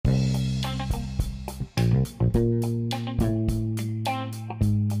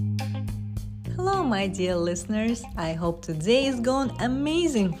Hello, my dear listeners. I hope today is going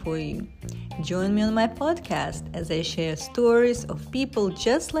amazing for you. Join me on my podcast as I share stories of people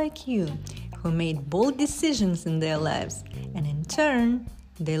just like you who made bold decisions in their lives and in turn,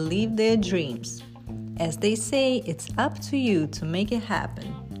 they live their dreams. As they say, it's up to you to make it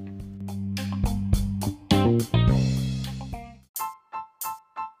happen.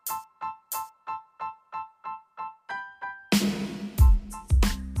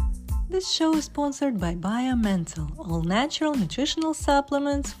 This show is sponsored by BioMental, all natural nutritional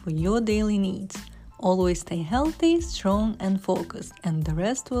supplements for your daily needs. Always stay healthy, strong, and focused, and the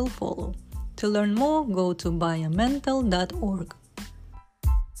rest will follow. To learn more, go to biomental.org.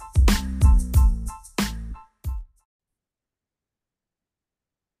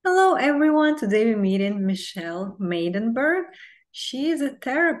 Hello, everyone. Today we're meeting Michelle Maidenberg. She is a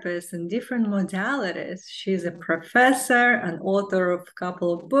therapist in different modalities. She's a professor, an author of a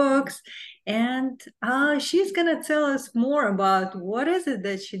couple of books, and she's going to tell us more about what is it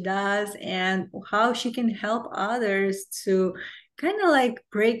that she does and how she can help others to kind of like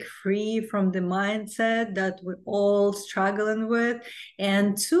break free from the mindset that we're all struggling with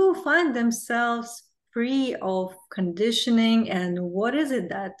and to find themselves free of conditioning and what is it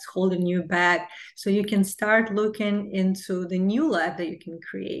that's holding you back so you can start looking into the new life that you can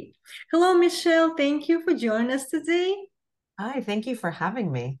create. Hello, Michelle. Thank you for joining us today. Hi, thank you for having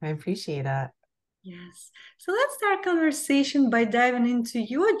me. I appreciate it. Yes. So let's start conversation by diving into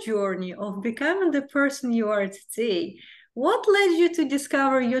your journey of becoming the person you are today. What led you to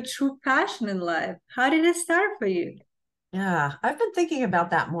discover your true passion in life? How did it start for you? Yeah, I've been thinking about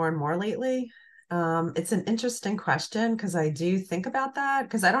that more and more lately. It's an interesting question because I do think about that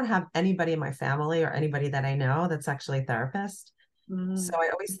because I don't have anybody in my family or anybody that I know that's actually a therapist. So Mm. I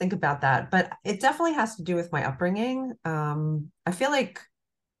always think about that, but it definitely has to do with my upbringing. I feel like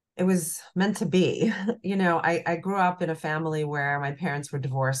it was meant to be. I grew up in a family where my parents were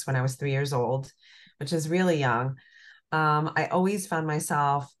divorced when I was 3 years old, which is really young. I always found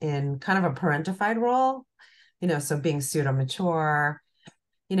myself in kind of a parentified role, so being pseudo mature,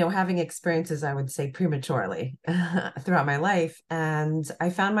 having experiences, I would say prematurely throughout my life. And I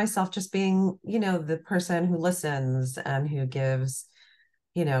found myself just being, the person who listens and who gives,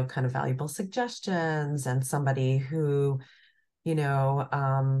 kind of valuable suggestions and somebody who,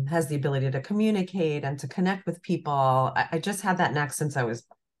 has the ability to communicate and to connect with people. I just had that knack since I was,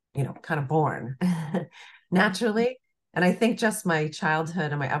 kind of born naturally. And I think just my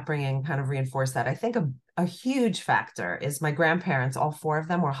childhood and my upbringing kind of reinforced that. I think a huge factor is my grandparents, all four of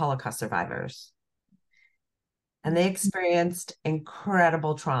them were Holocaust survivors. And they experienced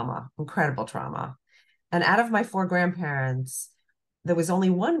incredible trauma, incredible trauma. And out of my four grandparents, there was only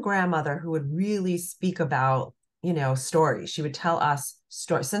one grandmother who would really speak about, stories. She would tell us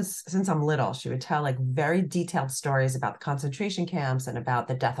stories since I'm little. She would tell like very detailed stories about the concentration camps and about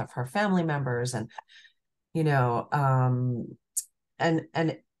the death of her family members and you know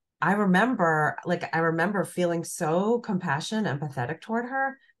and I remember feeling so compassion, empathetic toward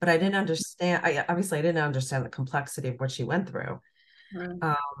her, but I didn't understand the complexity of what she went through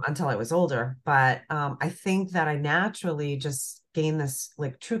Right. until I was older. But I think that I naturally just gained this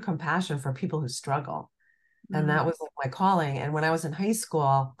like true compassion for people who struggle. And Mm. that was like my calling. And when I was in high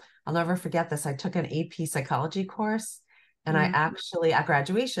school, I'll never forget this. I took an AP psychology course, and I Mm. actually at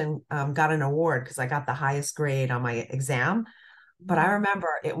graduation got an award because I got the highest grade on my exam. But I remember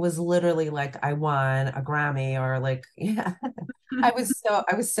it was literally like I won a Grammy or like, yeah, I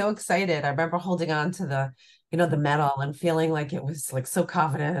was so excited. I remember holding on to the medal and feeling like it was like so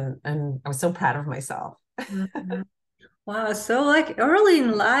confident, and I was so proud of myself. Mhm. Wow, so like early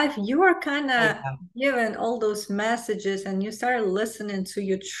in life, you were kind of Yeah. given all those messages and you started listening to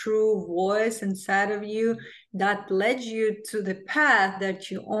your true voice inside of you that led you to the path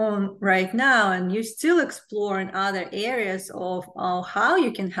that you own right now. And you still explore in other areas of how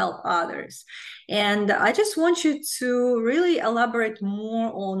you can help others. And I just want you to really elaborate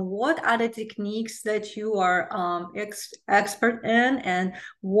more on what are the techniques that you are expert in and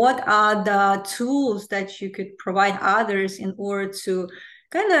what are the tools that you could provide others in order to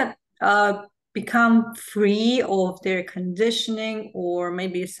kind of become free of their conditioning or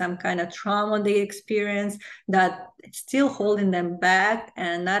maybe some kind of trauma they experience that still holding them back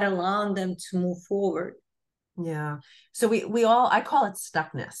and not allowing them to move forward. Yeah. So we all, I call it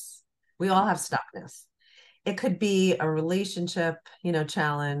stuckness. We all have stuckness. It could be a relationship,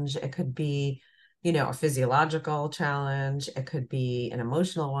 challenge. It could be, a physiological challenge. It could be an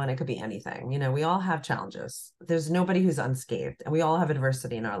emotional one. It could be anything. We all have challenges. There's nobody who's unscathed, and we all have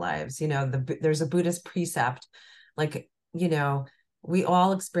adversity in our lives. There's a Buddhist precept, like, we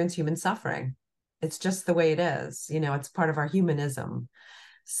all experience human suffering. It's just the way it is. It's part of our humanism.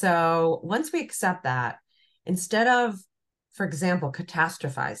 So once we accept that, instead of, for example,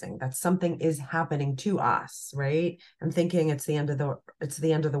 catastrophizing that something is happening to us, right? And thinking it's the end of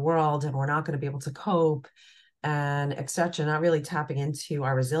the world and we're not going to be able to cope and etc., not really tapping into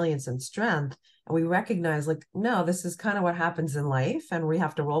our resilience and strength. And we recognize, like, no, this is kind of what happens in life, and we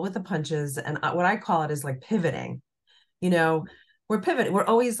have to roll with the punches. And what I call it is like pivoting. We're pivoting. We're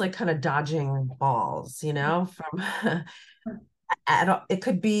always like kind of dodging balls, from it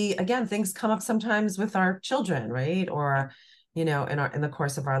could be, again, things come up sometimes with our children, right? Or in the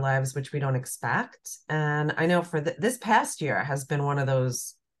course of our lives, which we don't expect. And I know for this past year has been one of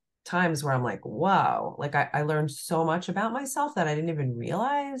those times where I'm like, whoa, like I learned so much about myself that I didn't even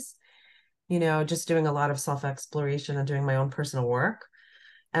realize, just doing a lot of self-exploration and doing my own personal work,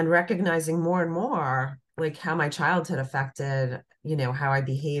 and recognizing more and more like how my childhood affected, how I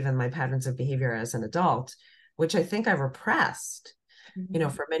behave and my patterns of behavior as an adult, which I think I repressed,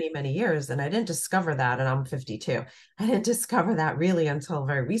 for many, many years. And I didn't discover that. And I'm 52. I didn't discover that really until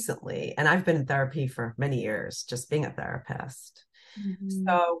very recently. And I've been in therapy for many years, just being a therapist. Mm-hmm.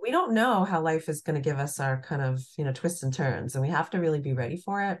 So we don't know how life is going to give us our kind of, twists and turns, and we have to really be ready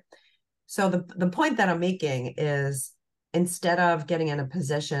for it. So the point that I'm making is, instead of getting in a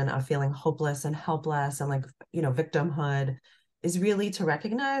position of feeling hopeless and helpless and like, victimhood, is really to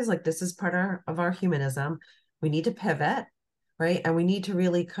recognize, like, this is part of our humanism. We need to pivot, right? And we need to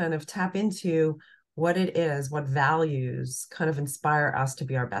really kind of tap into what it is, what values kind of inspire us to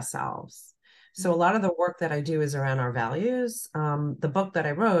be our best selves. So a lot of the work that I do is around our values. The book that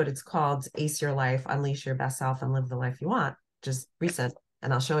I wrote, it's called Ace Your Life, Unleash Your Best Self and Live the Life You Want, just recent.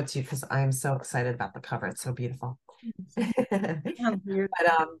 And I'll show it to you because I am so excited about the cover. It's so beautiful. But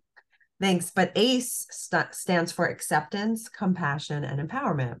thanks. But ACE stands for acceptance, compassion, and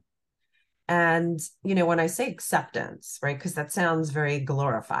empowerment. And, when I say acceptance, right, because that sounds very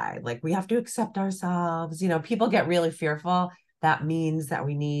glorified, like we have to accept ourselves, people get really fearful. That means that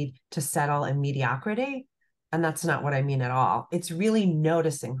we need to settle in mediocrity. And that's not what I mean at all. It's really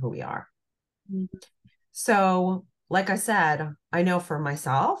noticing who we are. Mm-hmm. So, like I said, I know for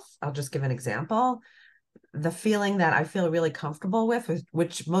myself, I'll just give an example. The feeling that I feel really comfortable with,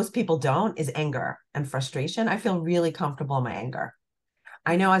 which most people don't, is anger and frustration. I feel really comfortable in my anger.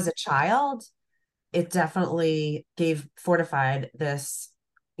 I know as a child, it definitely fortified this,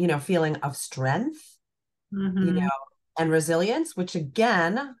 feeling of strength, Mm-hmm. and resilience, which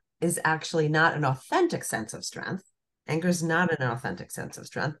again is actually not an authentic sense of strength. Anger is not an authentic sense of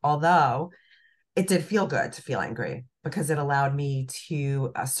strength, although it did feel good to feel angry because it allowed me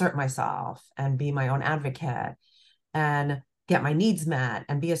to assert myself and be my own advocate and get my needs met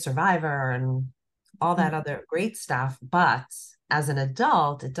and be a survivor and all that other great stuff. But as an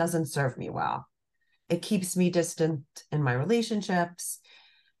adult, it doesn't serve me well. It keeps me distant in my relationships.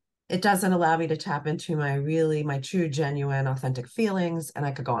 It doesn't allow me to tap into my true, genuine, authentic feelings. And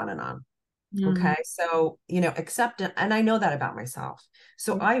I could go on and on. Mm-hmm. Okay. So, accept it. And I know that about myself.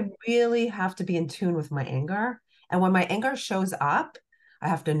 So I really have to be in tune with my anger. And when my anger shows up, I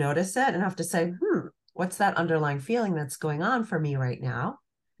have to notice it and have to say, what's that underlying feeling that's going on for me right now?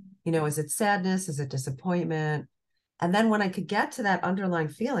 Is it sadness? Is it disappointment? And then when I could get to that underlying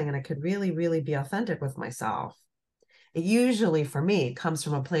feeling and I could really, really be authentic with myself, it usually for me comes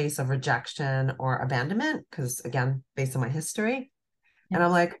from a place of rejection or abandonment, because again, based on my history. And I'm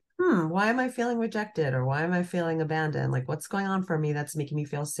Yes. like, why am I feeling rejected, or why am I feeling abandoned? Like, what's going on for me that's making me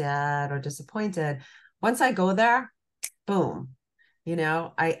feel sad or disappointed? Once I go there, boom,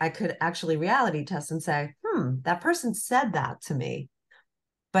 I could actually reality test and say, that person said that to me,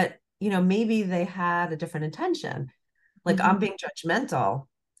 but maybe they had a different intention. Like, Mm-hmm. I'm being judgmental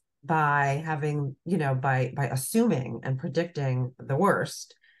by having, by assuming and predicting the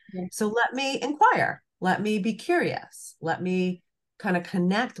worst. Yes. So let me inquire, let me be curious, let me kind of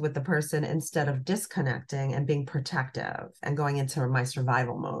connect with the person instead of disconnecting and being protective and going into my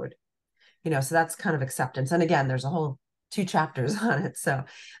survival mode. So that's kind of acceptance. And again, there's a whole 2 chapters on it. So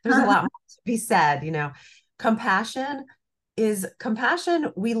there's a lot more to be said. Compassion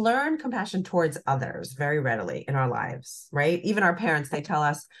we learn compassion towards others very readily in our lives, right? Even our parents, they tell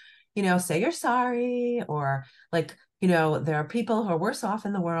us, say you're sorry, or like, there are people who are worse off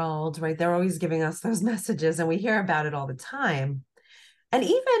in the world, right? They're always giving us those messages and we hear about it all the time. And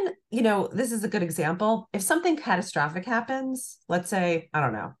even, this is a good example. If something catastrophic happens, let's say, I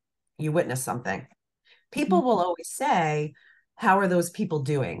don't know, you witness something. Mhm. People will always say, how are those people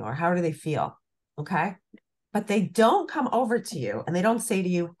doing? Or how do they feel? Okay. But they don't come over to you and they don't say to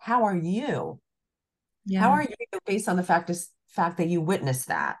you, how are you? How Yeah. are you based on the fact that you witnessed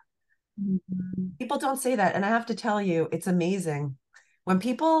that? Mhm. People don't say that. And I have to tell you, it's amazing. When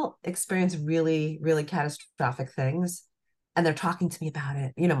people experience really, really catastrophic things and they're talking to me about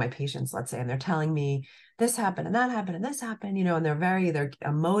it, my patients, let's say, and they're telling me this happened and that happened and this happened, and they're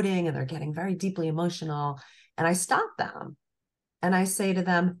emoting and they're getting very deeply emotional. And I stop them and I say to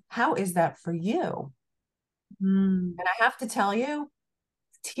them, how is that for you? Mm. And I have to tell you,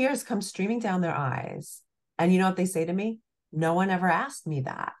 tears come streaming down their eyes. And you know what they say to me? No one ever asked me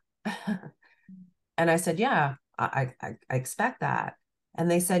that. And I said, yeah, I expect that. And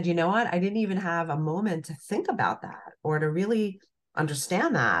they said, you know what? I didn't even have a moment to think about that or to really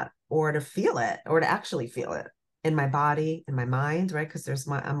understand that or to feel it or to actually feel it in my body, in my mind, right? Because there's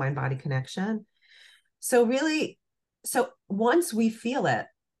a mind body connection. So, really, so once we feel it,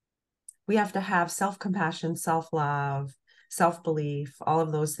 we have to have self compassion, self love, self belief, all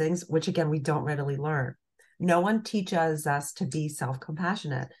of those things, which again, we don't readily learn. No one teaches us to be self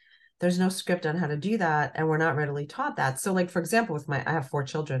compassionate. There's no script on how to do that. And we're not readily taught that. So, like, for example, I have 4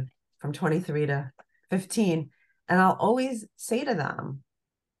 children from 23 to 15. And I'll always say to them,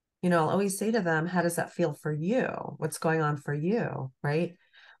 how does that feel for you? What's going on for you? Right.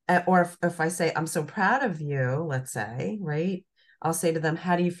 Or if I say, I'm so proud of you, let's say, right? I'll say to them,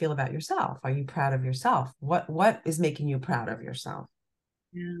 how do you feel about yourself? Are you proud of yourself? What is making you proud of yourself?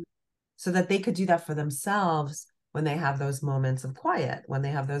 Yeah. So that they could do that for themselves when they have those moments of quiet, when they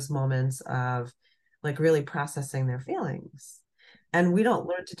have those moments of like really processing their feelings. And we don't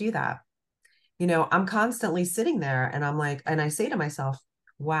learn to do that. I'm constantly sitting there and I'm like, and I say to myself,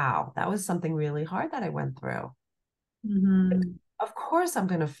 wow, that was something really hard that I went through. Mhm. Of course, I'm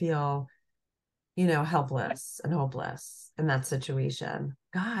going to feel helpless and hopeless in that situation.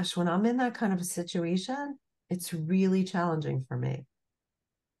 Gosh, when I'm in that kind of a situation, it's really challenging for me.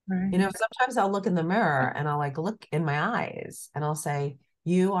 Right. Sometimes I'll look in the mirror and I'll like look in my eyes and I'll say,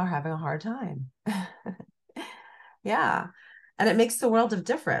 you are having a hard time. Yeah. And it makes the world of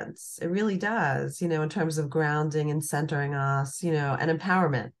difference. It really does, in terms of grounding and centering us, and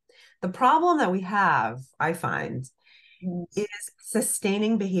empowerment. The problem that we have, I find, is Yes.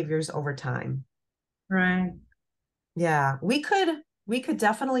 sustaining behaviors over time. Right. Yeah, we could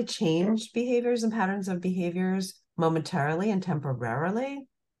definitely change behaviors and patterns of behaviors momentarily and temporarily,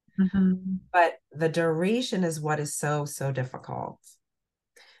 Mhm. but the duration is what is so, so difficult.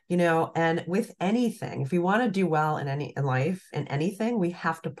 And with anything, if we want to do well in life, in anything, we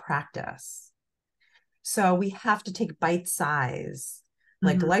have to practice. So we have to take bite size,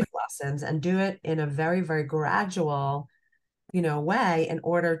 like Mhm. life lessons, and do it in a very, very gradual way in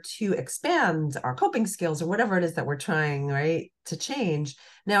order to expand our coping skills or whatever it is that we're trying, right, to change.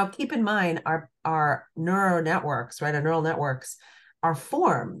 Now, keep in mind our neural networks, right? Our neural networks are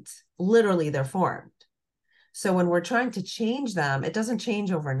formed, literally they're formed. So when we're trying to change them, it doesn't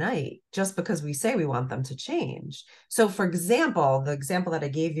change overnight just because we say we want them to change. So for example, the example that I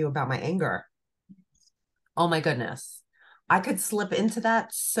gave you about my anger, oh my goodness. I could slip into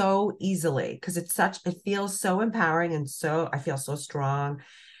that so easily because it feels so empowering and I feel so strong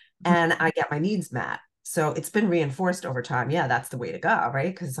and I get my needs met. So it's been reinforced over time. Yeah, that's the way to go,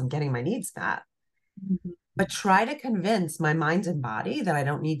 right? Because I'm getting my needs met. Mhm. But try to convince my mind and body that I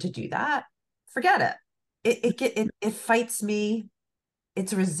don't need to do that. Forget it. It fights me.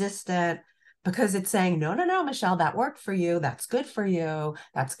 It's resistant because it's saying, no, no, no, Michelle, that worked for you. That's good for you.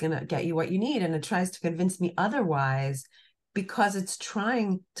 That's going to get you what you need. And it tries to convince me otherwise because it's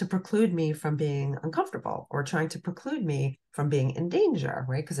trying to preclude me from being uncomfortable or trying to preclude me from being in danger,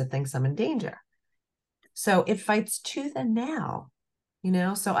 right? Because it thinks I'm in danger. So it fights tooth and nail,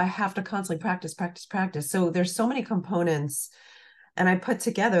 so I have to constantly practice, practice, practice. So there's so many components and I put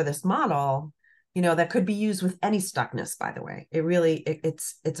together this model, that could be used with any stuckness, by the way.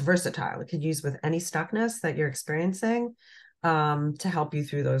 It's versatile. It could use with any stuckness that you're experiencing to help you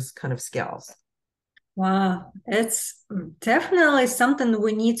through those kind of skills. Wow, it's definitely something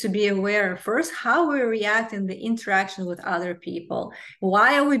we need to be aware of. First, how we react in the interaction with other people.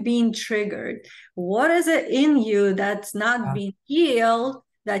 Why are we being triggered? What is it in you that's not Yeah. being healed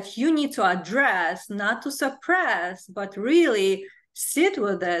that you need to address, not to suppress, but really sit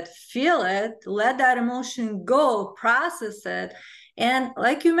with it, feel it, let that emotion go, process it. And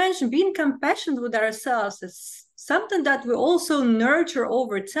like you mentioned, being compassionate with ourselves is something that we also nurture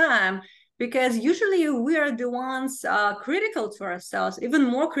over time because usually we are the ones critical to ourselves, even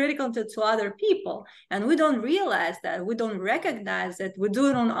more critical to other people. And we don't realize that, we don't recognize that, we do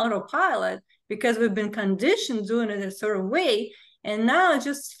it on autopilot because we've been conditioned doing it a certain way. And now it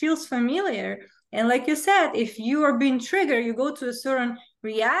just feels familiar. And like you said, if you are being triggered, you go to a certain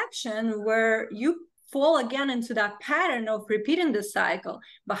reaction where you fall again into that pattern of repeating the cycle.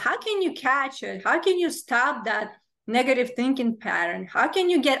 But how can you catch it? How can you stop that negative thinking pattern? How can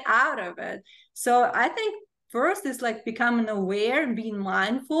you get out of it? So I think first is like becoming aware and being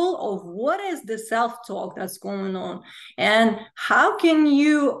mindful of what is the self-talk that's going on, and how can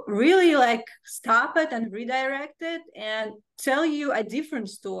you really like stop it and redirect it and tell you a different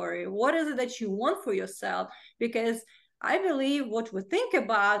story. What is it that you want for yourself? Because I believe what we think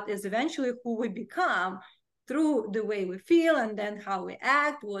about is eventually who we become through the way we feel, and then how we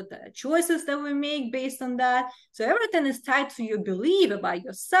act, what the choices that we make based on that. So everything is tied to your belief about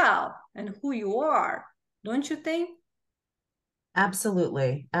yourself and who you are, don't you think?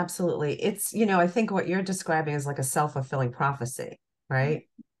 Absolutely. Absolutely. It's, I think what you're describing is like a self-fulfilling prophecy, right?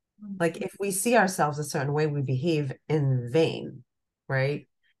 Like if we see ourselves a certain way, we behave in vain, right?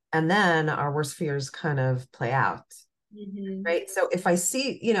 And then our worst fears kind of play out, right? So if I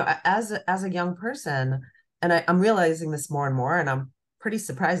see, as a young person, and I'm realizing this more and more, and I'm pretty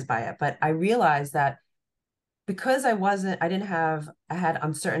surprised by it, but I realized that because I had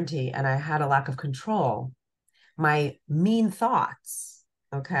uncertainty and I had a lack of control, my mean thoughts,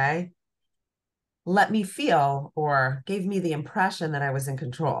 okay, let me feel or gave me the impression that I was in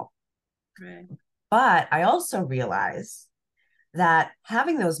control. Right. But I also realized that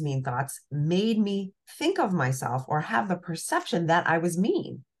having those mean thoughts made me think of myself or have the perception that I was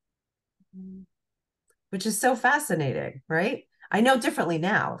mean, which is so fascinating, right? I know differently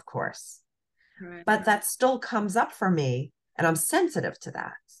now, of course, Right. but that still comes up for me and I'm sensitive to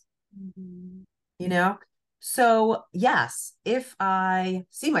that, Mm-hmm. you know? So, yes, if I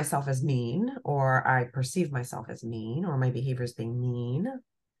see myself as mean or I perceive myself as mean or my behavior is being mean,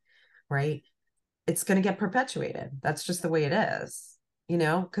 right? It's going to get perpetuated. That's just the way it is,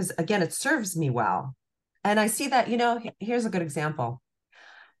 because again, it serves me well. And I see that, here's a good example.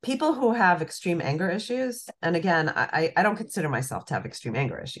 People who have extreme anger issues, and again, I don't consider myself to have extreme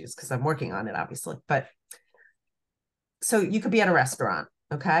anger issues because I'm working on it, obviously. But so you could be at a restaurant,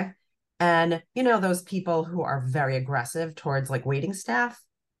 okay? And those people who are very aggressive towards like waiting staff.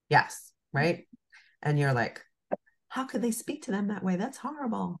 Yes, right. And you're like, how could they speak to them that way? That's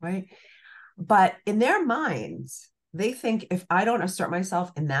horrible, right? But in their minds, they think if I don't assert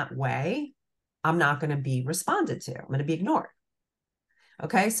myself in that way, I'm not going to be responded to. I'm going to be ignored.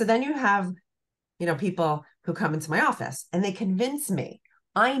 Okay. So then you have, people who come into my office and they convince me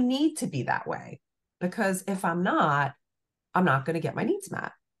I need to be that way because if I'm not going to get my needs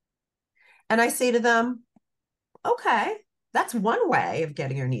met. And I say to them, okay, that's one way of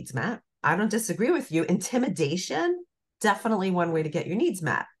getting your needs met. I don't disagree with you. Intimidation, definitely one way to get your needs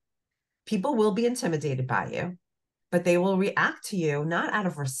met. People will be intimidated by you, but they will react to you not out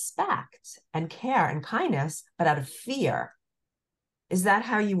of respect and care and kindness, but out of fear. Is that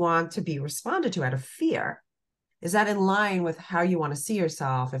how you want to be responded to, out of fear? Is that in line with how you want to see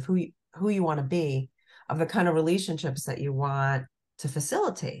yourself, of who you want to be, of the kind of relationships that you want to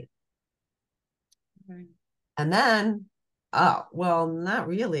facilitate? Right. And then, oh, well, not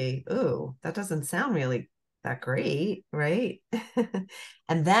really. Ooh, that doesn't sound really that great, right?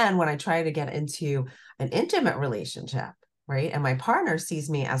 And then when I try to get into an intimate relationship, right? And my partner sees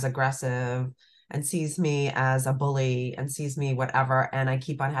me as aggressive and sees me as a bully and sees me whatever, and I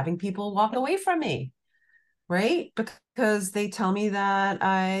keep on having people walk away from me, right? Because they tell me that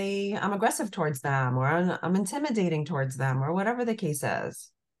I'm aggressive towards them or I'm intimidating towards them or whatever the case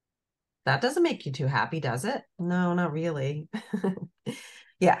is. That doesn't make you too happy, does it? No, not really.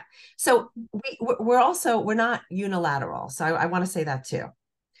 Yeah. So we're not unilateral. So I want to say that too.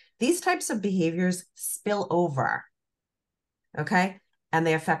 These types of behaviors spill over. Okay. And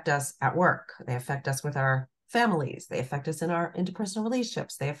they affect us at work. They affect us with our families. They affect us in our interpersonal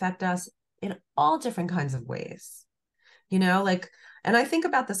relationships. They affect us in all different kinds of ways. Like, and I think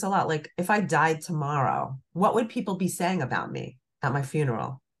about this a lot. Like, if I died tomorrow, what would people be saying about me at my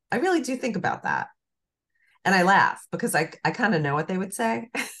funeral? I really do think about that. And I laugh because I kind of know what they would say.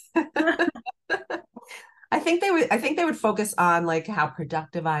 I think they would focus on like how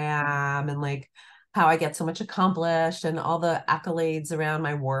productive I am and like how I get so much accomplished and all the accolades around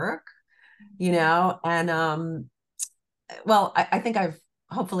my work, and well, I think I've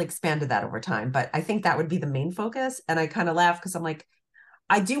hopefully expanded that over time, but I think that would be the main focus. And I kind of laugh because I'm like,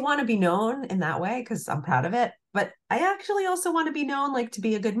 I do want to be known in that way because I'm proud of it. But I actually also want to be known like to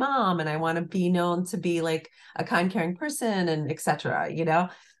be a good mom, and I want to be known to be like a kind, caring person, and etc.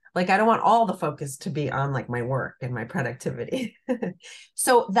 Like I don't want all the focus to be on like my work and my productivity.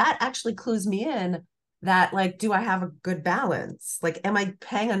 So that actually clues me in that like, do I have a good balance? Like, am I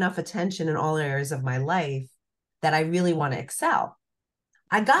paying enough attention in all areas of my life that I really want to excel?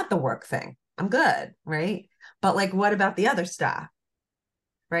 I got the work thing. I'm good, right? But like, what about the other stuff?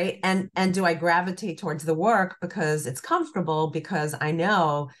 Right. And do I gravitate towards the work because it's comfortable, because I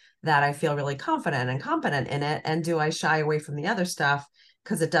know that I feel really confident and competent in it? And do I shy away from the other stuff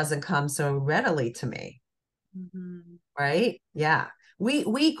because it doesn't come so readily to me? Mm-hmm. Right. Yeah.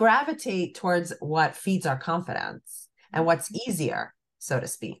 We gravitate towards what feeds our confidence and what's easier, so to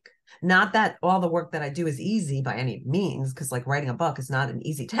speak. Not that all the work that I do is easy by any means, because like writing a book is not an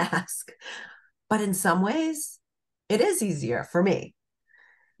easy task, but in some ways it is easier for me.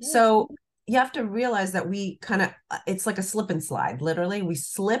 Yes. So you have to realize that we kind of, it's like a slip and slide. Literally, we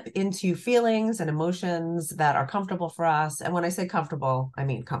slip into feelings and emotions that are comfortable for us. And when I say comfortable, I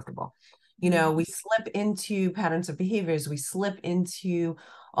mean comfortable. Mm-hmm. We slip into patterns of behaviors, we slip into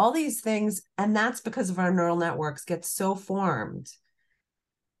all these things. And that's because of our neural networks get so formed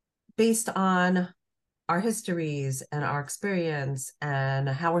based on our histories and our experience and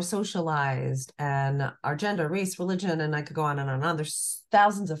how we're socialized and our gender, race, religion, and I could go on and on and on. There's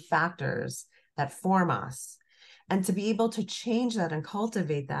thousands of factors that form us. And to be able to change that and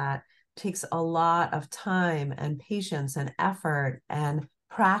cultivate that takes a lot of time and patience and effort and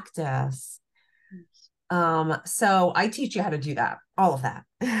practice. So I teach you how to do that, all of that.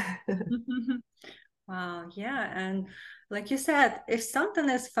 Wow, yeah. And like you said, if something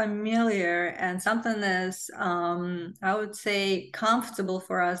is familiar and something is, I would say, comfortable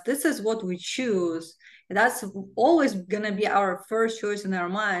for us, this is what we choose. That's always going to be our first choice in our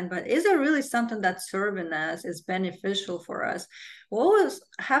mind. But is it really something that's serving us, is beneficial for us? We always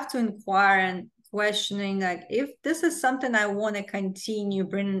have to inquire and questioning, like, if this is something I want to continue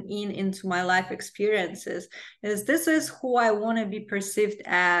bringing in into my life experiences, is this is who I want to be perceived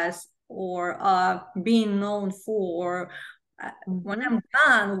as, or being known for. When Mhm. I'm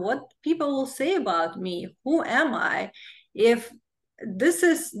done, what people will say about me? Who am I? If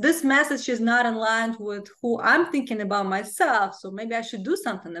this message is not in line with who I'm thinking about myself, so maybe I should do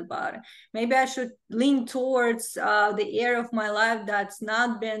something about it. Maybe I should lean towards the area of my life that's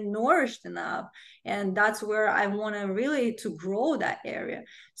not been nourished enough, and that's where I want to really to grow that area.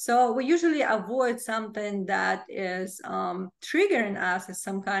 So we usually avoid something that is triggering us in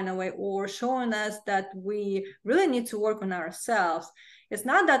some kind of way, or showing us that we really need to work on ourselves. It's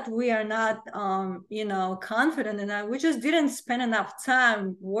not that we are not confident in that, we just didn't spend enough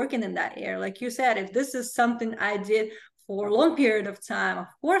time working in that area. Like you said, if this is something I did for a long period of time, of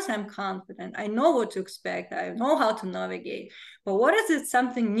course I'm confident, I know what to expect, I know how to navigate. But what is it,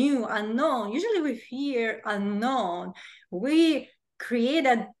 something new, unknown? Usually we fear unknown. We create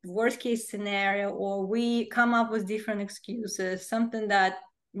a worst case scenario, or we come up with different excuses, something that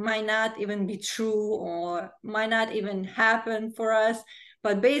might not even be true or might not even happen for us,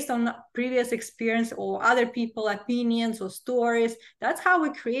 but based on previous experience or other people opinions or stories, that's how we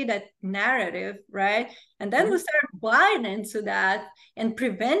create that narrative, right? And then we start buying into that and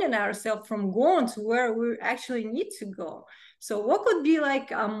preventing ourselves from going to where we actually need to go. So what could be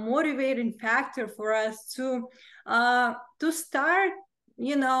like a motivating factor for us to start,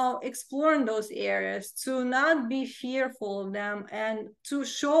 exploring those areas, to not be fearful of them, and to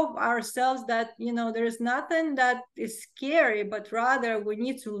show ourselves that, there's nothing that is scary, but rather we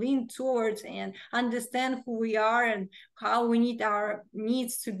need to lean towards and understand who we are and how we need our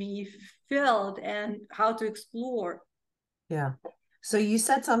needs to be filled and how to explore. Yeah. So you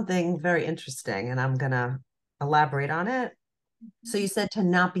said something very interesting, and I'm going to elaborate on it. So you said to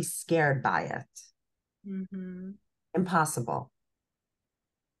not be scared by it. Mm-hmm. Impossible.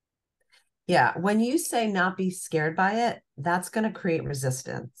 Yeah. When you say not be scared by it, that's going to create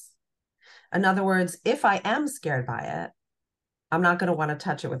resistance. In other words, if I am scared by it, I'm not going to want to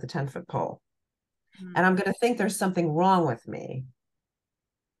touch it with a 10-foot pole. And I'm going to think there's something wrong with me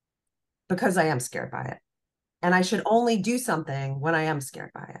because I am scared by it. And I should only do something when I am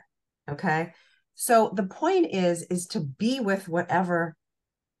scared by it. Okay. So the point is to be with whatever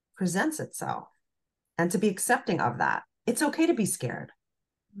presents itself and to be accepting of that. It's okay to be scared.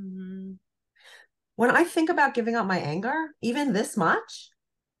 Mm-hmm. When I think about giving up my anger, even this much,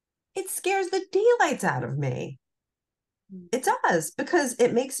 it scares the daylights out of me. It does, because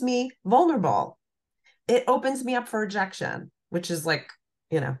it makes me vulnerable. It opens me up for rejection, which is like,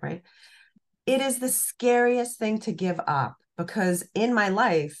 right? It is the scariest thing to give up because in my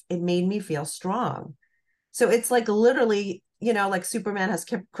life, it made me feel strong. So it's like literally, like Superman has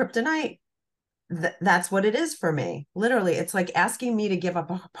kryptonite. That's what it is for me. Literally, it's like asking me to give up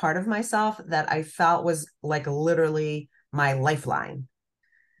a part of myself that I felt was like literally my lifeline.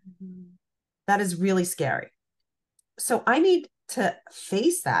 Mhm. That is really scary. So I need to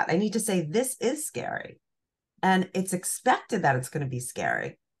face that. I need to say, this is scary. And it's expected that it's going to be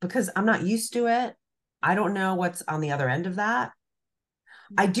scary because I'm not used to it. I don't know what's on the other end of that.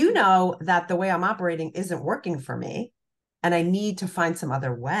 I do know that the way I'm operating isn't working for me and I need to find some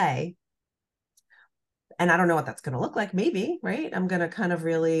other way. And I don't know what that's going to look like. Maybe, right? I'm going to kind of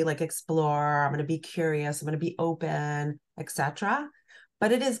really like explore. I'm going to be curious. I'm going to be open, etc.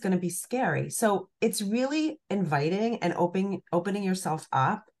 But it is going to be scary. So it's really inviting and opening yourself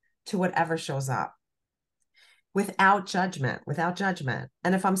up to whatever shows up without judgment, without judgment.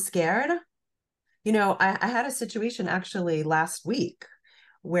 And if I'm scared, I had a situation actually last week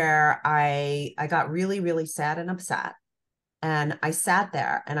where I got really, really sad and upset. And I sat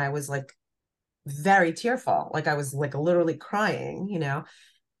there and I was like very tearful. Like I was like literally crying.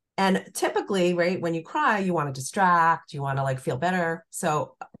 And typically, right, when you cry, you want to distract, you want to like feel better.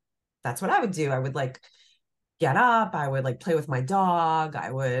 So that's what I would do. I would like get up, I would like play with my dog,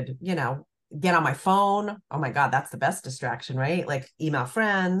 I would, get on my phone. Oh my God, that's the best distraction, right? Like email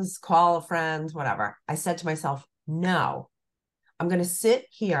friends, call a friend, whatever. I said to myself, no, I'm going to sit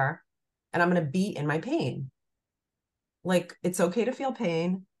here and I'm going to be in my pain. Like it's okay to feel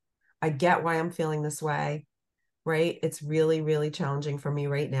pain. I get why I'm feeling this way, right? It's really, really challenging for me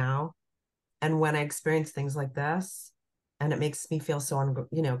right now. And when I experience things like this, and it makes me feel so,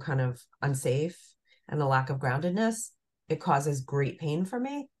 kind of unsafe and a lack of groundedness, it causes great pain for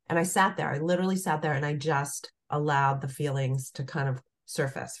me. And I sat there, I literally sat there and I just allowed the feelings to kind of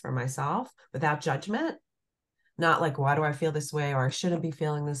surface for myself without judgment. Not like, why do I feel this way? Or I shouldn't be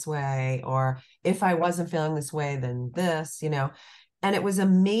feeling this way. Or if I wasn't feeling this way, then this. And it was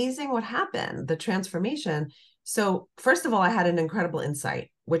amazing what happened, the transformation. So, first of all, I had an incredible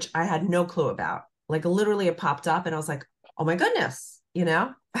insight, which I had no clue about. Like, literally, it popped up, and I was like, oh my goodness.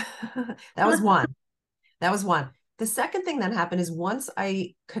 That was one. That was one. The second thing that happened is once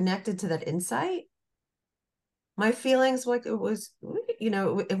I connected to that insight, my feelings, like,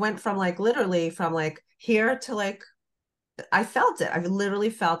 it went from like literally from like here to like, I felt it. I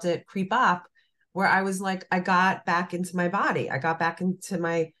literally felt it creep up where I was like, I got back into my body. I got back into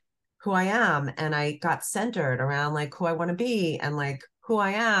my who I am. And I got centered around like who I want to be and like who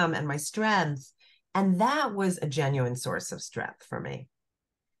I am and my strengths. And that was a genuine source of strength for me.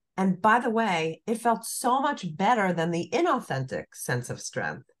 And by the way, it felt so much better than the inauthentic sense of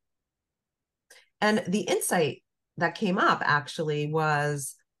strength. And the insight that came up actually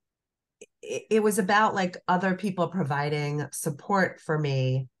was it was about like other people providing support for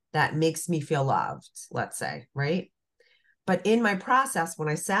me that makes me feel loved, let's say, right? But in my process, when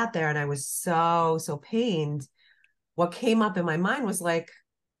I sat there and I was so, so pained, what came up in my mind was like,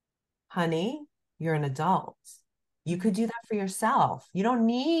 honey, you're an adult. You could do that for yourself. You don't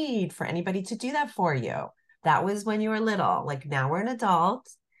need for anybody to do that for you. That was when you were little. Like now we're an adult.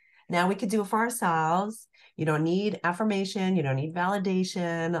 Now we could do it for ourselves. You don't need affirmation. You don't need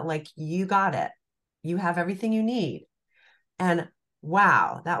validation. Like you got it. You have everything you need. And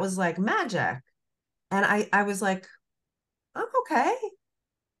wow, that was like magic. And I was like, I'm okay.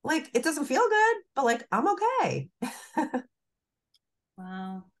 Like it doesn't feel good, but like I'm okay.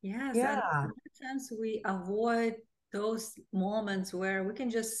 Wow. Yes. And Yeah. sometimes we avoid those moments where we can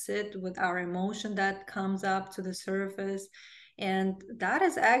just sit with our emotion that comes up to the surface. And that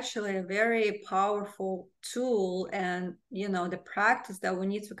is actually a very powerful tool and, the practice that we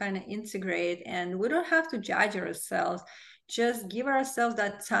need to kind of integrate. And we don't have to judge ourselves. Just give ourselves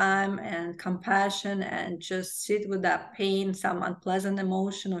that time and compassion and just sit with that pain, some unpleasant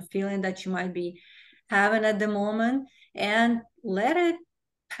emotion or feeling that you might be having at the moment and let it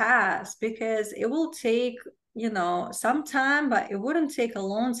pass because it will take some time, but it wouldn't take a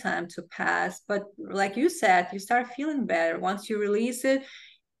long time to pass. But like you said, you start feeling better once you release it.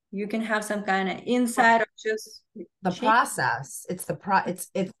 You can have some kind of insight or just The change. process, it's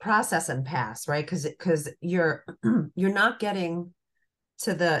process and pass, right? Because you're you're not getting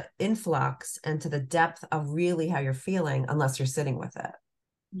to the influx and to the depth of really how you're feeling unless you're sitting with it,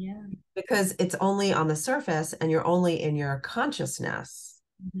 Yeah. because it's only on the surface and you're only in your consciousness,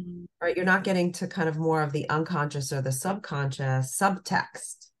 Mhm. right? You're not getting to kind of more of the unconscious or the subconscious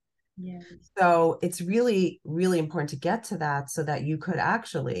subtext. Yes. So it's really, really important to get to that so that you could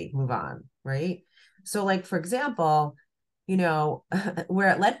actually move on, right? So, like, for example, where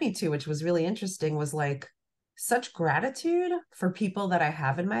it led me to, which was really interesting, was like such gratitude for people that I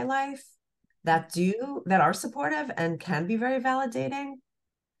have in my life that are supportive and can be very validating.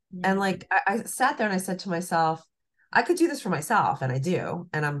 And Yeah. like I sat there and I said to myself, I could do this for myself, and I do,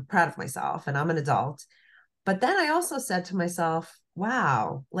 and I'm proud of myself, and I'm an adult. But then I also said to myself,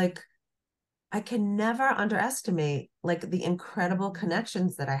 wow, like I can never underestimate like the incredible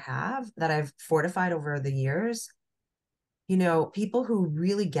connections that I have that I've fortified over the years. People who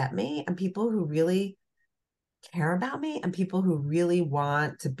really get me and people who really care about me and people who really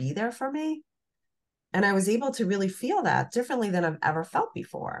want to be there for me. And I was able to really feel that differently than I've ever felt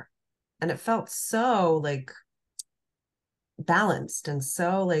before. And it felt so like balanced and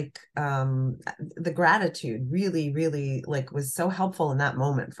so like the gratitude really, really like was so helpful in that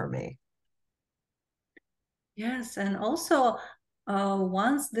moment for me. Yes, and also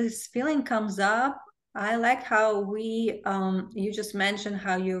once this feeling comes up, I like how you just mentioned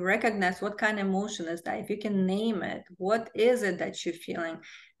how you recognize what kind of emotion is that. If you can name it, what is it that you're feeling?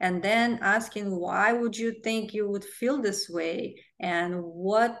 And then asking, why would you think you would feel this way? And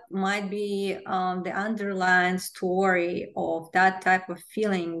what might be the underlying story of that type of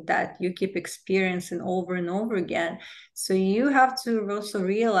feeling that you keep experiencing over and over again? So you have to also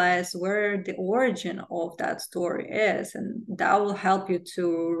realize where the origin of that story is, and that will help you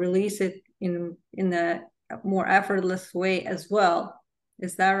to release it in a more effortless way as well.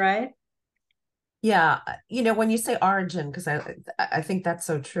 Is that right? Yeah, when you say origin, because I think that's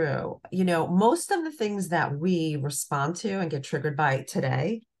so true. Most of the things that we respond to and get triggered by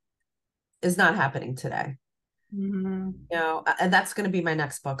today is not happening today. Mm-hmm. And that's going to be my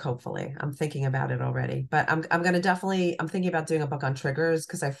next book, hopefully. I'm thinking about it already, but I'm going to definitely I'm thinking about doing a book on triggers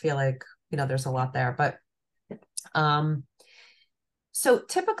because I feel like, there's a lot there. But um so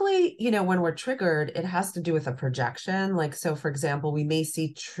typically, when we're triggered, it has to do with a projection. Like, so for example, we may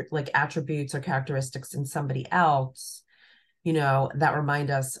see like attributes or characteristics in somebody else, that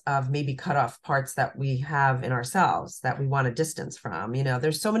remind us of maybe cut off parts that we have in ourselves that we want to distance from.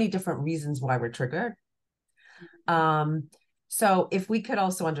 There's so many different reasons why we're triggered. Um, so if we could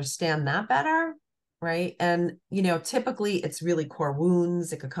also understand that better, right? And, typically it's really core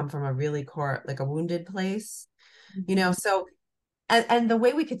wounds. It could come from a really core, like a wounded place, so and the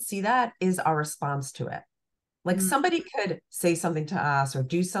way we could see that is our response to it. Like somebody could say something to us or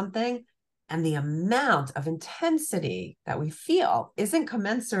do something, and the amount of intensity that we feel isn't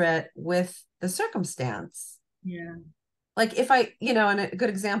commensurate with the circumstance. Yeah. Like if and a good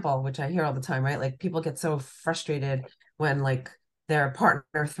example, which I hear all the time, right? Like people get so frustrated when like their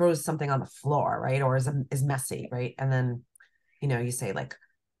partner throws something on the floor, right? Or is messy, right? And then, you say like,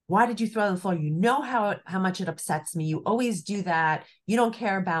 why did you throw on the floor? How much it upsets me. You always do that. You don't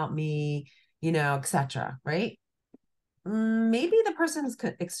care about me, etc. Right? Maybe the person's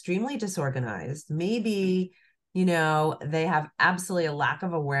extremely disorganized. Maybe, they have absolutely a lack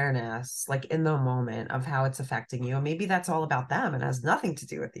of awareness, like in the moment of how it's affecting you. And maybe that's all about them and has nothing to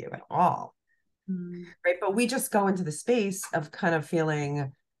do with you at all. Mm-hmm. Right. But we just go into the space of kind of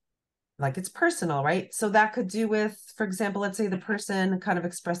feeling like it's personal, right? So that could do with, for example, let's say the person kind of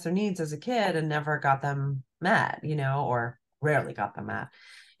expressed their needs as a kid and never got them met, or rarely got them met.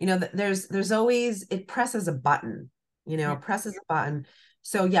 There's always, it presses a button, Yeah. it presses a button.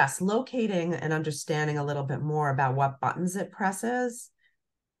 So yes, locating and understanding a little bit more about what buttons it presses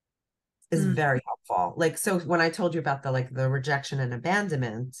is Mm-hmm. very helpful. Like, so when I told you about the rejection and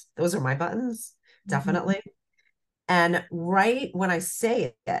abandonment, those are my buttons, definitely. And right when I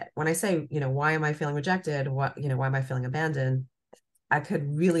say it, when I say, why am I feeling rejected? Why am I feeling abandoned? I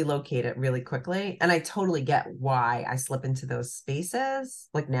could really locate it really quickly. And I totally get why I slip into those spaces,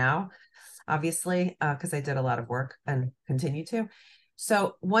 like now, obviously, because I did a lot of work and continue to.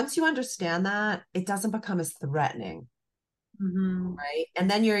 So once you understand that, it doesn't become as threatening, Mm-hmm. right? And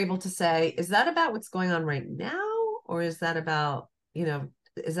then you're able to say, is that about what's going on right now? Or is that about,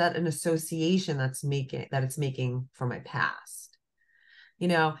 is that an association that it's making for my past?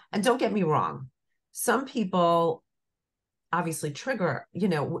 And don't get me wrong, some people obviously trigger,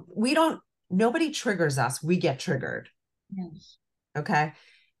 nobody triggers us, we get triggered. Yes. Okay.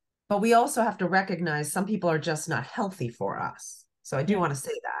 But we also have to recognize some people are just not healthy for us. So I do Yeah. want to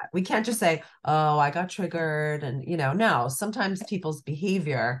say that we can't just say, oh, I got triggered. And, no, sometimes people's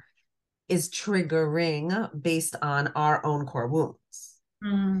behavior is triggering based on our own core wounds.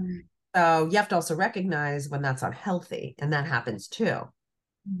 Mm-hmm. So you have to also recognize when that's unhealthy, and that happens too.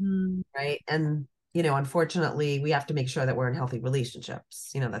 Mm-hmm. Right. And, unfortunately, we have to make sure that we're in healthy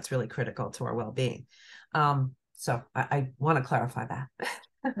relationships. That's really critical to our well-being. So I want to clarify that.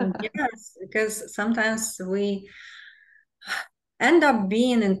 Yes, because sometimes end up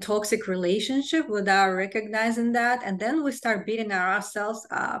being in toxic relationship without recognizing that, and then we start beating ourselves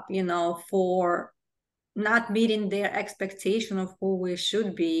up, for not meeting their expectation of who we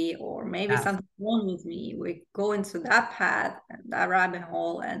should be, or maybe Yes. something wrong with me. We go into that path and that rabbit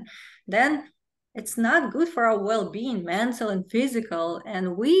hole, and then it's not good for our well-being, mental and physical.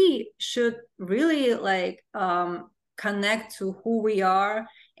 And we should really connect to who we are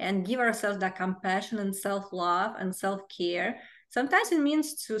and give ourselves that compassion and self-love and self-care. Sometimes it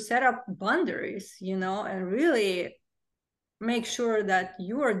means to set up boundaries, and really make sure that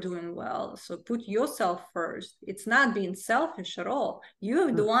you are doing well. So put yourself first. It's not being selfish at all.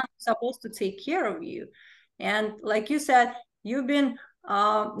 You're the Mm. one supposed to take care of you. And like you said, you've been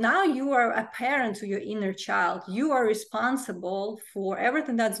now you are a parent to your inner child. You are responsible for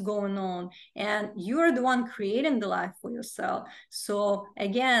everything that's going on, and you are the one creating the life for yourself. So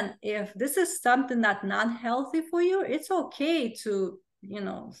again, if this is something that's not healthy for you, it's okay to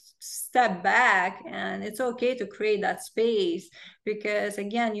step back, and it's okay to create that space, because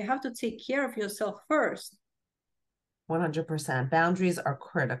again, you have to take care of yourself first. 100%. Boundaries are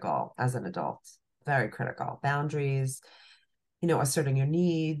critical as an adult, very critical. Boundaries, asserting your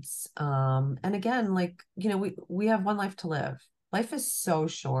needs. And again, we have one life to live. Life is so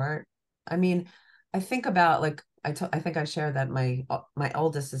short. I mean, I think about I think I shared that my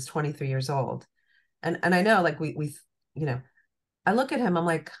oldest is 23 years old. And I know you know, I look at him, I'm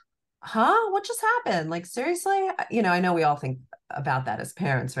like, huh? What just happened? Like, seriously? I know we all think about that as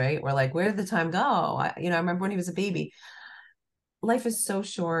parents, right? We're like, where did the time go? I remember when he was a baby. Life is so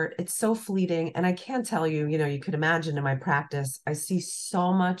short, it's so fleeting. And I can't tell you, you could imagine in my practice, I see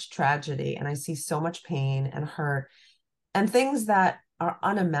so much tragedy and I see so much pain and hurt and things that are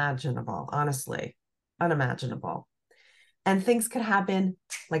unimaginable, honestly, unimaginable. And things could happen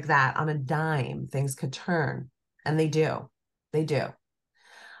like that on a dime. Things could turn, and they do. They do.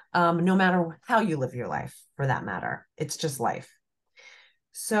 No matter how you live your life, for that matter, it's just life.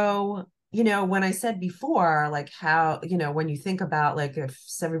 So, when I said before, like how, when you think about like if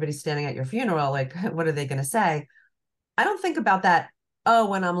everybody's standing at your funeral, like what are they going to say? I don't think about that. Oh,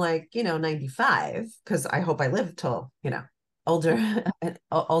 when I'm like, 95, because I hope I live till, older,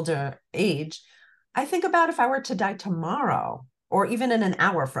 older age. I think about if I were to die tomorrow or even in an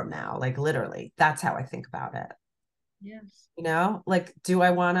hour from now, like literally, that's how I think about it. Yes. Like, do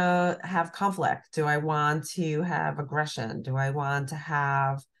I want to have conflict? Do I want to have aggression? Do I want to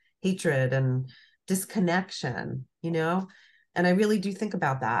have hatred and disconnection? And I really do think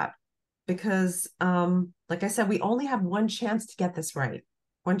about that because, like I said, we only have one chance to get this right.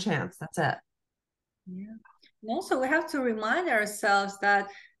 One chance. That's it. Yeah. And also, we have to remind ourselves that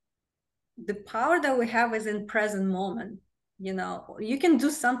the power that we have is in present moment. You can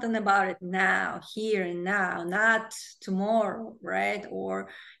do something about it now, here and now, not tomorrow, right? Or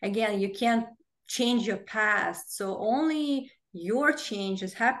again, you can't change your past, so only your change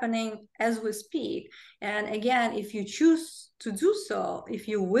is happening as we speak. And again, if you choose to do so, if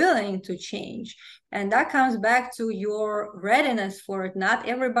you're willing to change, and that comes back to your readiness for it. Not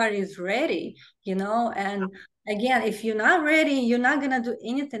everybody is ready, and again, if you're not ready, you're not going to do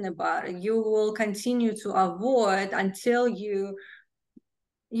anything about it. You will continue to avoid until you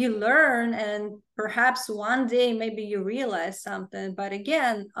learn, and perhaps one day maybe you realize something. But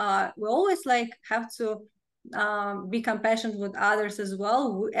again, we always have to be compassionate with others as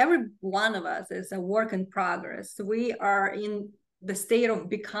well. Every one of us is a work in progress. We are in the state of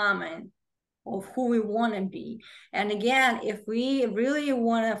becoming, of who we want to be. And again, if we really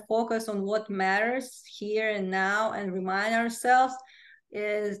want to focus on what matters here and now and remind ourselves,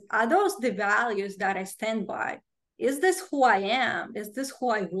 are those the values that I stand by? Is this who I am? Is this who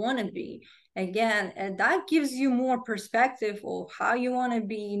I want to be? Again, and that gives you more perspective of how you want to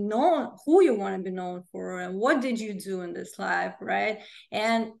be known, who you want to be known for, and what did you do in this life, right?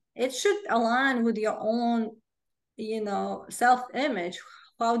 And it should align with your own self-image.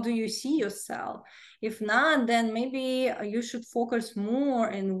 How do you see yourself? If not, then maybe you should focus more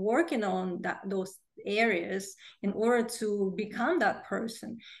in working on those areas in order to become that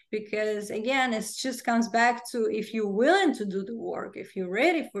person. Because again, it just comes back to, if you're willing to do the work, if you're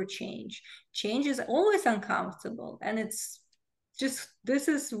ready for change. Change is always uncomfortable, and it's just, this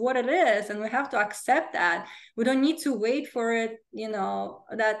is what it is, and we have to accept that. We don't need to wait for it,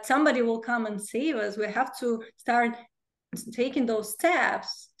 that somebody will come and save us. We have to start taking those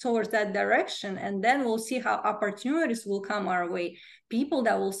steps towards that direction, and then we'll see how opportunities will come our way, people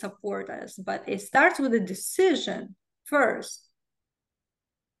that will support us. But it starts with a decision first.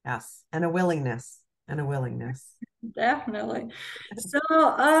 Yes. And a willingness. And a willingness. Definitely. So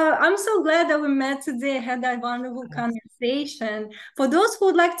I'm so glad that we met today, had that wonderful conversation. For those who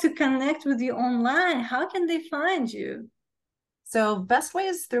would like to connect with you online, how can they find you? So best way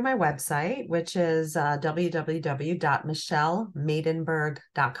is through my website, which is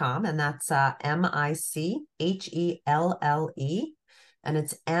www.michellemaidenberg.com. And that's Michelle. And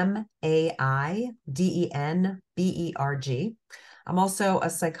it's Maidenberg. I'm also a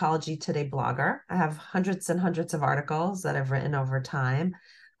Psychology Today blogger. I have hundreds and hundreds of articles that I've written over time.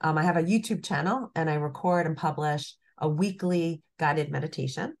 I have a YouTube channel and I record and publish a weekly guided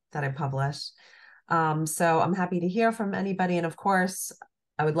meditation that I publish. So I'm happy to hear from anybody. And of course,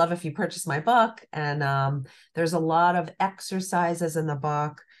 I would love if you purchase my book. And there's a lot of exercises in the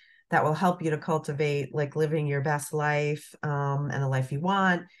book that will help you to cultivate like living your best life and the life you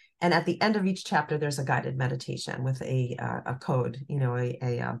want. And at the end of each chapter, there's a guided meditation with a code,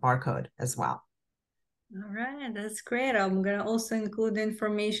 a barcode as well. All right, that's great. I'm going to also include the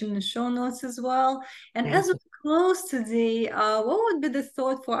information in the show notes as well. And Thank as we you. close today, what would be the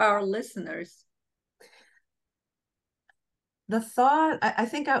thought for our listeners? The thought, I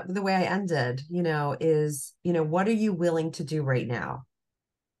think the way I ended, is, what are you willing to do right now?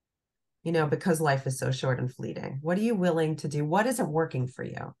 Because life is so short and fleeting. What are you willing to do? What isn't working for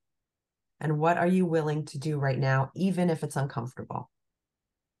you? And what are you willing to do right now, even if it's uncomfortable?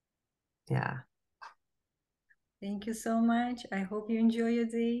 Yeah. Thank you so much. I hope you enjoy your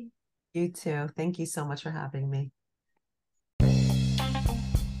day. You too. Thank you so much for having me.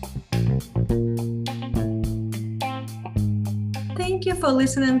 Thank you for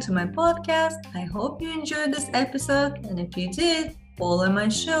listening to my podcast. I hope you enjoyed this episode. And if you did, follow my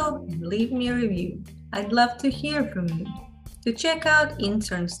show and leave me a review. I'd love to hear from you. To check out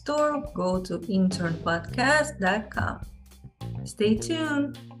Intern Store, go to internpodcast.com. Stay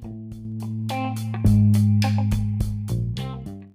tuned.